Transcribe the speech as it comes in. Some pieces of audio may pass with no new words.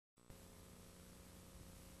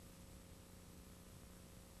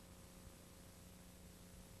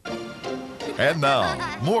And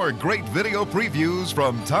now, more great video previews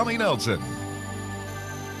from Tommy Nelson.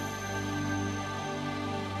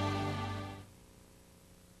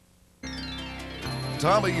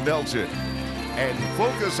 Tommy Nelson and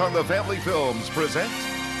Focus on the Family Films present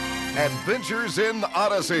Adventures in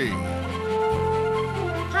Odyssey.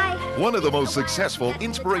 Hi. One of the most successful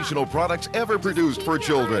inspirational products ever produced for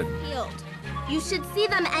children. You should see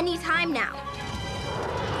them anytime now.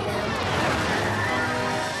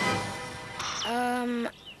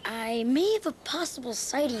 I may have a possible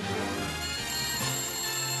sighting.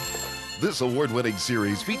 This award-winning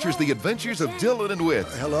series features the adventures of Dylan and Whit.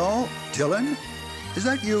 Hello, Dylan? Is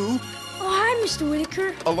that you? Oh, hi, Mr.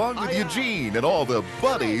 Whitaker. Along with Eugene and all the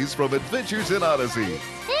buddies from Adventures in Odyssey.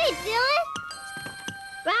 Hey, Dylan!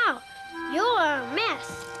 Wow, you're a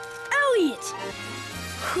mess. Elliot!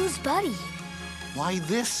 Who's Buddy? Why,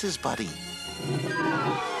 this is Buddy.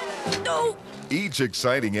 No! Each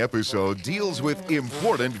exciting episode deals with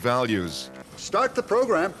important values, Start the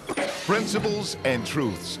program. principles, and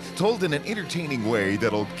truths told in an entertaining way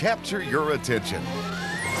that'll capture your attention.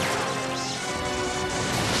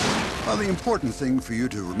 Well, the important thing for you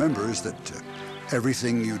to remember is that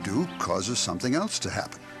everything you do causes something else to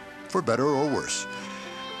happen, for better or worse.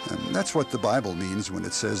 And that's what the Bible means when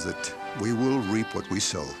it says that we will reap what we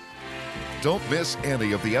sow. Don't miss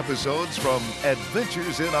any of the episodes from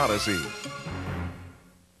Adventures in Odyssey.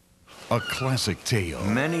 A classic tale.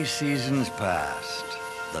 Many seasons passed.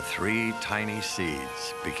 The 3 tiny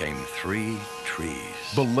seeds became 3 trees.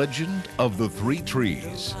 The Legend of the 3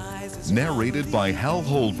 Trees. Narrated by Hal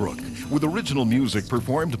Holbrook, with original music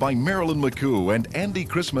performed by Marilyn McCoo and Andy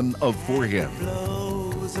Chrisman of For Him.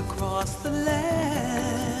 Blows across the land.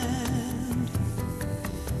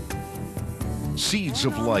 Seeds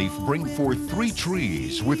of life bring forth 3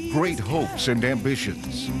 trees with great hopes and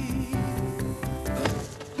ambitions.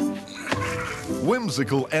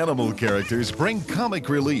 Whimsical animal characters bring comic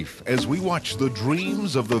relief as we watch the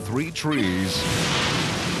dreams of the 3 trees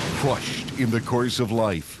crushed in the course of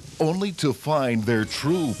life, only to find their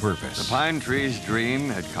true purpose. The pine tree's dream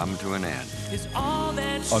had come to an end.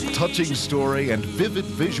 A touching story and vivid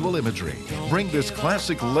visual imagery bring this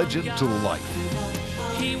classic legend to life.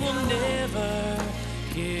 He will never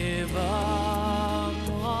give up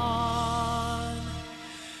on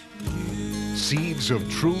you. Seeds of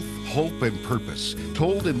truth, hope, and purpose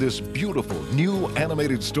told in this beautiful new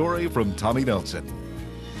animated story from Tommy Nelson.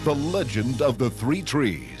 The Legend of the 3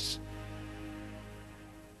 Trees.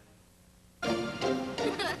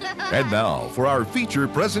 And now for our feature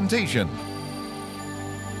presentation.